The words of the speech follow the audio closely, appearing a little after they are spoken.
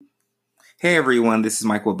Hey everyone, this is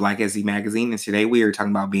Michael with Black SE Magazine, and today we are talking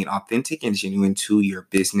about being authentic and genuine to your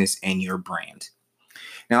business and your brand.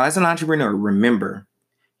 Now, as an entrepreneur, remember,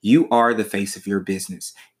 you are the face of your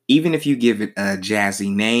business. Even if you give it a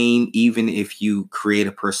jazzy name, even if you create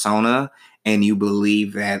a persona and you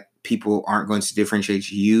believe that people aren't going to differentiate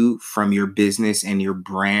you from your business and your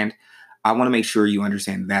brand, I want to make sure you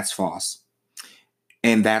understand that's false.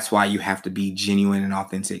 And that's why you have to be genuine and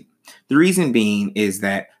authentic. The reason being is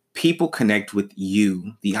that people connect with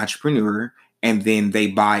you, the entrepreneur, and then they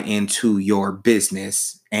buy into your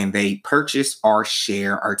business and they purchase or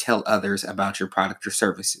share or tell others about your product or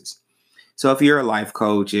services. So if you're a life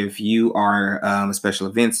coach, if you are a special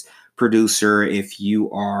events producer, if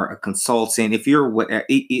you are a consultant, if you're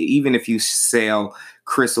even if you sell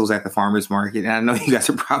crystals at the farmer's market, and I know you guys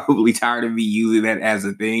are probably tired of me using that as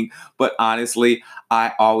a thing, but honestly,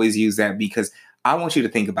 I always use that because I want you to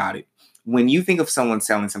think about it. When you think of someone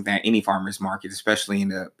selling something at any farmer's market, especially in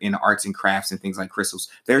the arts and crafts and things like crystals,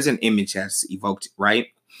 there's an image that's evoked, right?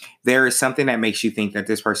 There is something that makes you think that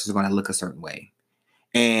this person is going to look a certain way.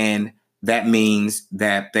 And that means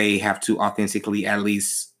that they have to authentically at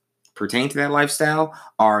least pertain to that lifestyle,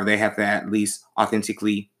 or they have to at least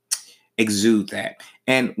authentically exude that.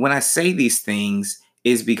 And when I say these things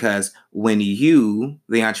is because when you,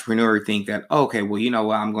 the entrepreneur, think that, okay, well, you know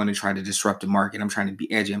what, I'm going to try to disrupt the market. I'm trying to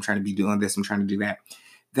be edgy. I'm trying to be doing this. I'm trying to do that.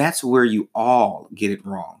 That's where you all get it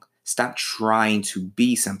wrong. Stop trying to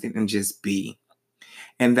be something and just be.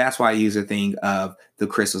 And that's why I use the thing of the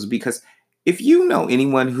crystals, because if you know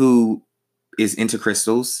anyone who is into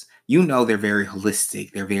crystals, you know they're very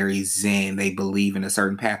holistic, they're very zen, they believe in a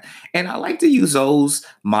certain path. And I like to use those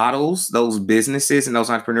models, those businesses, and those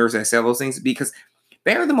entrepreneurs that sell those things because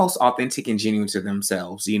they're the most authentic and genuine to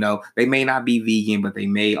themselves. You know, they may not be vegan, but they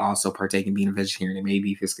may also partake in being a vegetarian, they may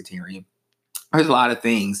be pescatarian. There's a lot of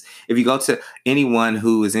things. If you go to anyone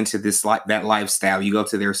who is into this that lifestyle, you go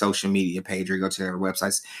to their social media page or you go to their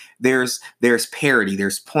websites, there's parity,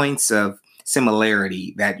 there's points of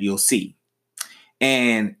similarity that you'll see.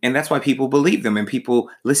 And that's why people believe them and people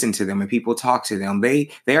listen to them and people talk to them. They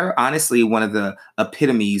are honestly one of the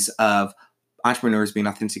epitomes of entrepreneurs being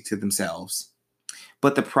authentic to themselves.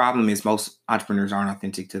 But the problem is most entrepreneurs aren't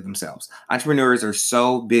authentic to themselves. Entrepreneurs are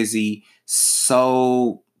so busy,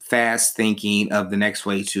 so fast thinking of the next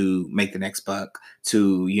way to make the next buck,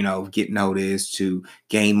 to, get noticed, to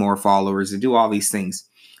gain more followers, to do all these things.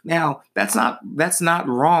 Now, that's not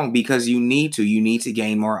wrong because you need to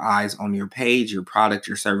gain more eyes on your page, your product,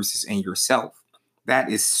 your services, and yourself. That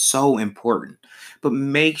is so important. But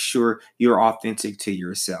make sure you're authentic to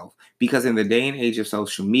yourself. Because in the day and age of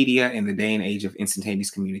social media, in the day and age of instantaneous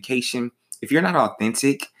communication, if you're not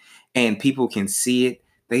authentic and people can see it,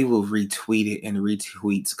 they will retweet it, and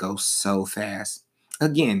retweets go so fast.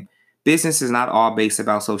 Again, business is not all based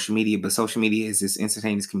about social media, but social media is this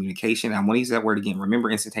instantaneous communication. I want to use that word again. Remember,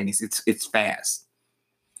 instantaneous. It's fast.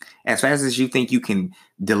 As fast as you think you can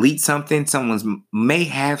delete something, someone's may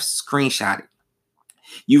have screenshot it.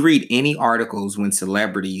 You read any articles when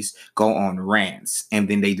celebrities go on rants and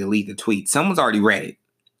then they delete the tweet. Someone's already read it.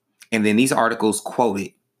 And then these articles quote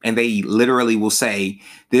it. And they literally will say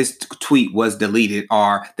this tweet was deleted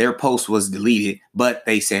or their post was deleted, but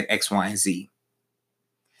they said X, Y, and Z.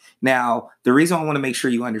 Now, the reason I want to make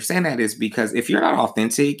sure you understand that is because if you're not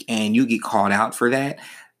authentic and you get called out for that,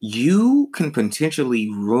 you can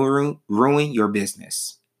potentially ruin your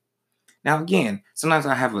business. Now, again, sometimes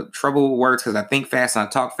I have a trouble with words because I think fast and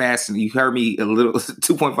I talk fast. And you heard me a little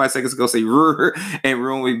 2.5 seconds ago say and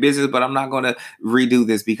ruin my business, but I'm not going to redo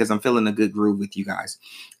this because I'm feeling a good groove with you guys.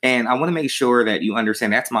 And I want to make sure that you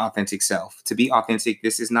understand that's my authentic self. To be authentic,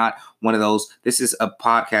 this is not one of those. This is a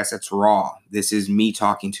podcast that's raw. This is me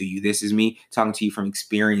talking to you. This is me talking to you from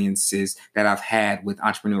experiences that I've had with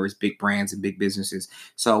entrepreneurs, big brands, and big businesses.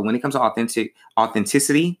 So when it comes to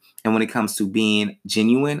authenticity, and when it comes to being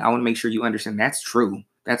genuine, I want to make sure you understand that's true.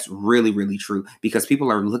 That's really, really true because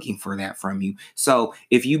people are looking for that from you. So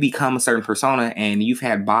if you become a certain persona and you've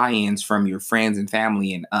had buy-ins from your friends and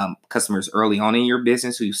family and customers early on in your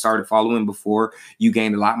business who you started following before you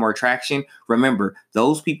gained a lot more traction, remember,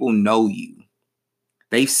 those people know you.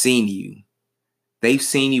 They've seen you. They've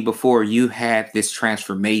seen you before you had this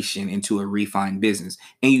transformation into a refined business.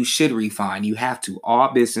 And you should refine. You have to.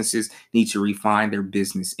 All businesses need to refine their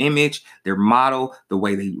business image, their model, the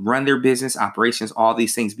way they run their business, operations, all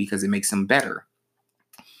these things because it makes them better.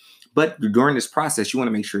 But during this process, you want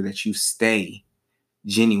to make sure that you stay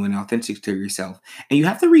genuine, authentic to yourself. And you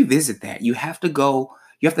have to revisit that. You have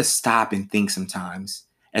to stop and think sometimes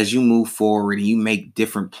as you move forward and you make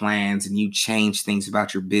different plans and you change things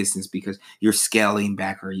about your business because you're scaling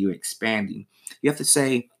back or you're expanding, you have to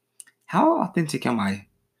say, how authentic am I?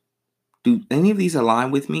 Do any of these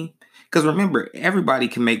align with me? Because remember, everybody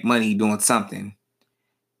can make money doing something,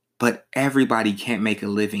 but everybody can't make a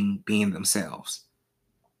living being themselves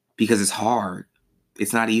because it's hard.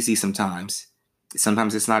 It's not easy sometimes.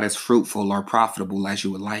 Sometimes it's not as fruitful or profitable as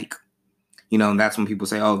you would like. And that's when people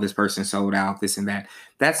say, oh, this person sold out, this and that.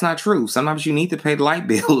 That's not true. Sometimes you need to pay the light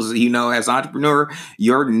bills. As an entrepreneur,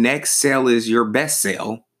 your next sale is your best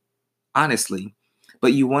sale, honestly.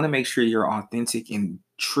 But you want to make sure you're authentic and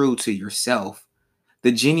true to yourself.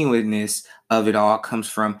 The genuineness of it all comes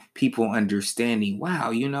from people understanding,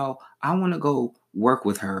 wow, I want to go work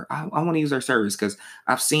with her. I want to use her service because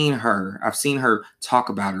I've seen her talk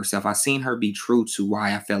about herself. I've seen her be true to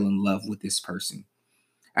why I fell in love with this person.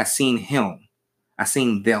 I've seen him. I've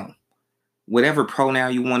seen them. Whatever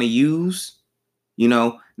pronoun you want to use,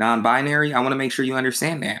 non-binary, I want to make sure you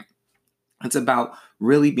understand that. It's about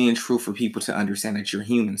really being true for people to understand that you're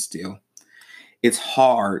human still. It's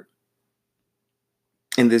hard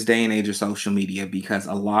in this day and age of social media because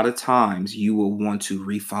a lot of times you will want to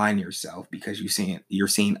refine yourself because you're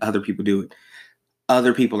seeing other people do it.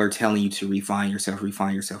 Other people are telling you to refine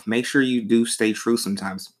yourself. Make sure you do stay true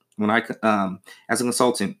sometimes. When I, as a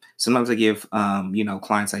consultant, sometimes I give,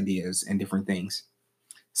 clients ideas and different things.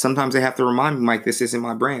 Sometimes they have to remind me, Mike, this isn't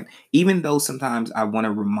my brand. Even though sometimes I want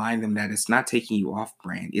to remind them that it's not taking you off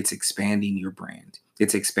brand, it's expanding your brand.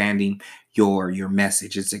 It's expanding your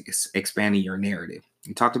message. It's expanding your narrative.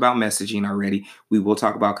 We talked about messaging already. We will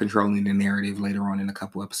talk about controlling the narrative later on in a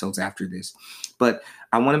couple episodes after this. But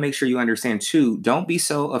I want to make sure you understand too, don't be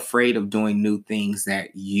so afraid of doing new things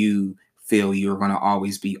that you feel you're going to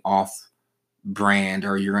always be off brand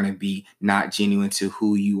or you're going to be not genuine to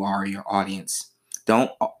who you are, your audience.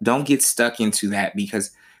 Don't get stuck into that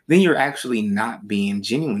because then you're actually not being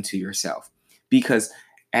genuine to yourself. Because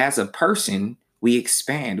as a person, we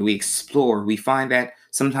expand, we explore, we find that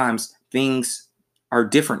sometimes things are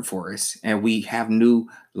different for us and we have new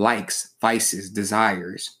likes, vices,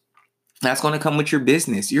 desires. That's going to come with your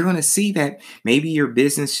business. You're going to see that maybe your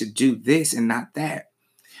business should do this and not that.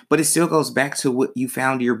 But it still goes back to what you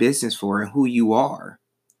found your business for and who you are.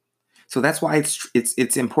 So that's why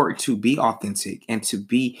it's important to be authentic and to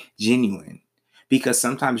be genuine, because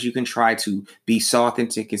sometimes you can try to be so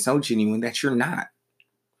authentic and so genuine that you're not.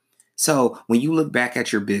 So when you look back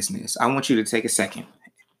at your business, I want you to take a second.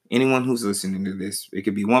 Anyone who's listening to this, it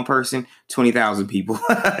could be one person, 20,000 people.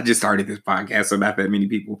 I just started this podcast, so not that many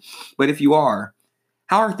people. But if you are,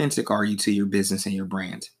 how authentic are you to your business and your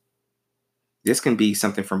brand? This can be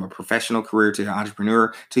something from a professional career to an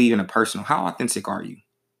entrepreneur to even a personal. How authentic are you?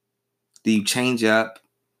 Do you change up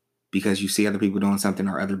because you see other people doing something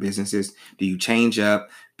or other businesses? Do you change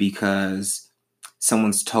up because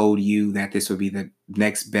someone's told you that this would be the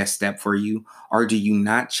next best step for you? Or do you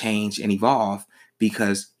not change and evolve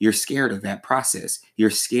because you're scared of that process?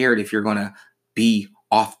 You're scared if you're going to be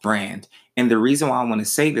off brand. And the reason why I want to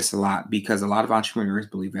say this a lot, because a lot of entrepreneurs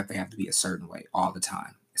believe that they have to be a certain way all the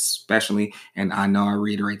time, especially, and I know I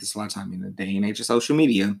reiterate this a lot of time in the day and age of social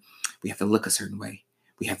media, we have to look a certain way.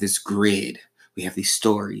 We have this grid. We have these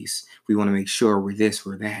stories. We want to make sure we're this,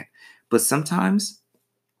 we're that. But sometimes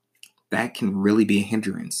that can really be a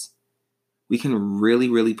hindrance. We can really,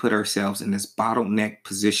 really put ourselves in this bottleneck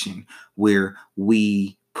position where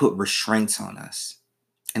we put restraints on us.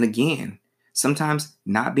 And again, sometimes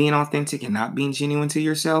not being authentic and not being genuine to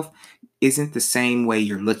yourself isn't the same way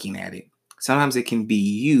you're looking at it. Sometimes it can be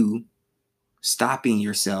you stopping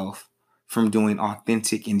yourself from doing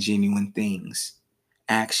authentic and genuine things.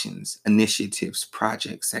 Actions, initiatives,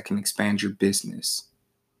 projects that can expand your business,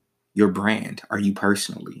 your brand, or you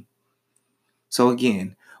personally. So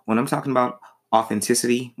again, when I'm talking about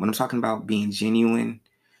authenticity, when I'm talking about being genuine,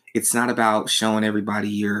 it's not about showing everybody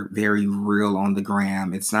you're very real on the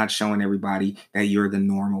gram. It's not showing everybody that you're the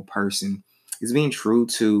normal person. It's being true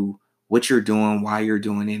to what you're doing, why you're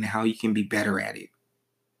doing it, and how you can be better at it.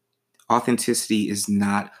 Authenticity is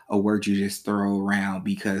not a word you just throw around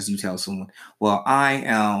because you tell someone, well, I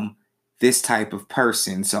am this type of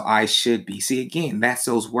person, so I should be. See, again, that's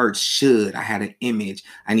those words, should. I had an image.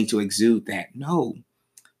 I need to exude that. No,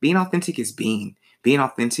 being authentic is being. Being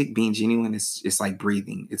authentic, being genuine is it's like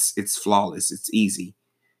breathing. It's flawless. It's easy.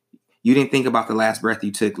 You didn't think about the last breath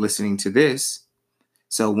you took listening to this.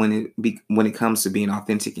 So when it comes to being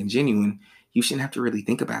authentic and genuine, you shouldn't have to really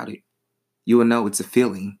think about it. You will know it's a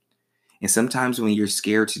feeling. And sometimes when you're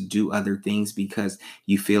scared to do other things because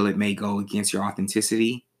you feel it may go against your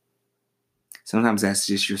authenticity, sometimes that's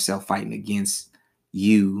just yourself fighting against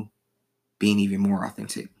you being even more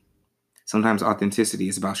authentic. Sometimes authenticity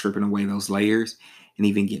is about stripping away those layers and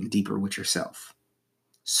even getting deeper with yourself.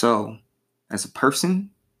 So, as a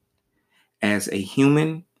person, as a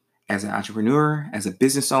human, as an entrepreneur, as a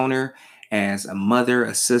business owner, as a mother,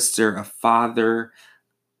 a sister, a father,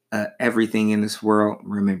 everything in this world,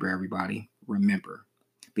 remember, everybody, remember,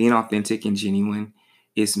 being authentic and genuine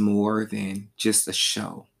is more than just a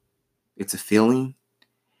show. It's a feeling,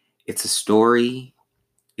 it's a story,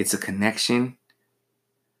 it's a connection,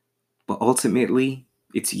 but ultimately,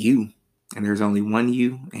 it's you. And there's only one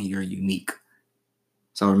you, and you're unique.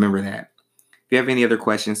 So remember that. If you have any other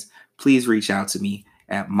questions, please reach out to me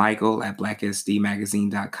at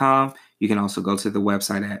michael@blacksdmagazine.com. You can also go to the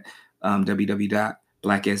website at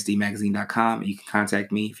www.blacksdmagazine.com. You can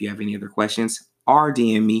contact me if you have any other questions, or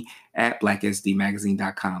DM me at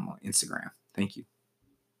blacksdmagazine.com on Instagram. Thank you.